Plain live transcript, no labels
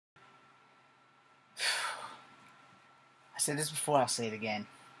said this before, I'll say it again.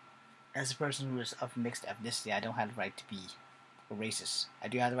 As a person who is of mixed ethnicity, I don't have the right to be a racist. I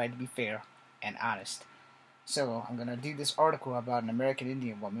do have the right to be fair and honest. So, I'm going to do this article about an American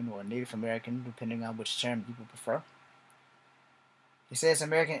Indian woman, or Native American, depending on which term people prefer. It says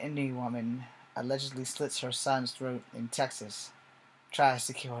American Indian woman allegedly slits her son's throat in Texas, tries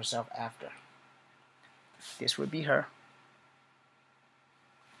to kill herself after. This would be her.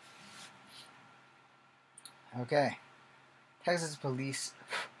 Okay. Texas police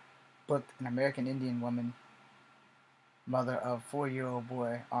booked an American Indian woman, mother of a 4-year-old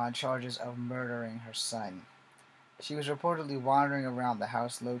boy, on charges of murdering her son. She was reportedly wandering around the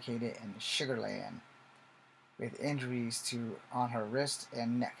house located in Sugar Land with injuries on her wrist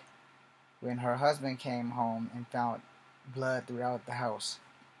and neck when her husband came home and found blood throughout the house.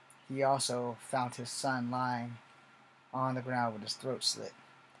 He also found his son lying on the ground with his throat slit.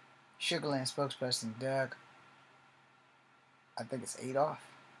 Sugar Land spokesperson Doug, I think it's Adolph,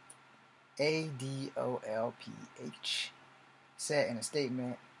 Adolph, said in a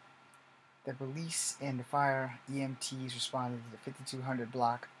statement, the police and the fire EMTs responded to the 5200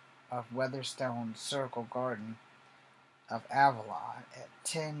 block of Weatherstone Circle Garden of Avalon at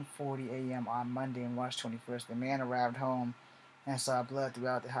 10:40 a.m. on Monday, March 21st. The man arrived home and saw blood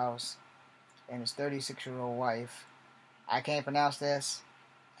throughout the house, and his 36-year-old wife, I can't pronounce this,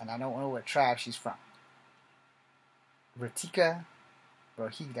 and I don't know what tribe she's from, Ritika,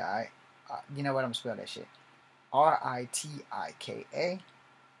 you know what, I'm going to spell that shit, Ritika,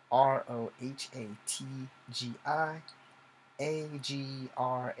 Rohatgii,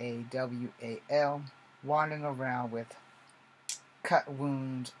 wandering around with cut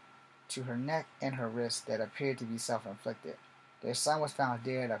wounds to her neck and her wrist that appeared to be self-inflicted. Their son was found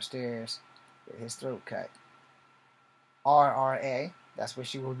dead upstairs with his throat cut. RRA, that's what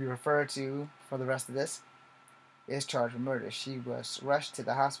she will be referred to for the rest of this, is charged with murder. She was rushed to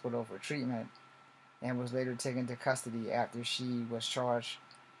the hospital for treatment and was later taken into custody after she was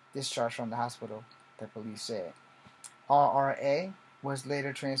discharged from the hospital, the police said. RRA was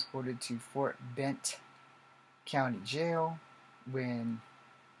later transported to Fort Bent County Jail when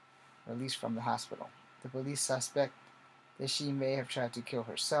released from the hospital. The police suspect that she may have tried to kill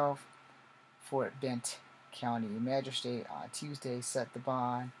herself. Fort Bent County magistrate on Tuesday set the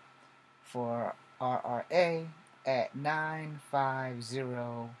bond for RRA at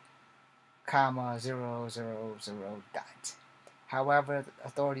 $950,000. However,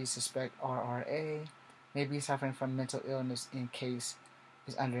 authorities suspect RRA may be suffering from mental illness and case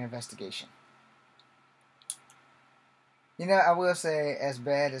is under investigation. You know, I will say, as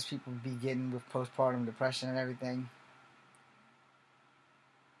bad as people be getting with postpartum depression and everything,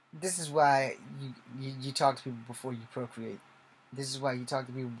 this is why you talk to people before you procreate. This is why you talk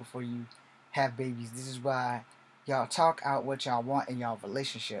to people before you have babies. This is why y'all talk out what y'all want in y'all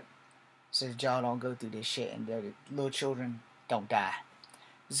relationship, so that y'all don't go through this shit and the little children don't die.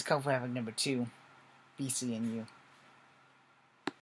 This is Comfort Havoc number 2, BC and you.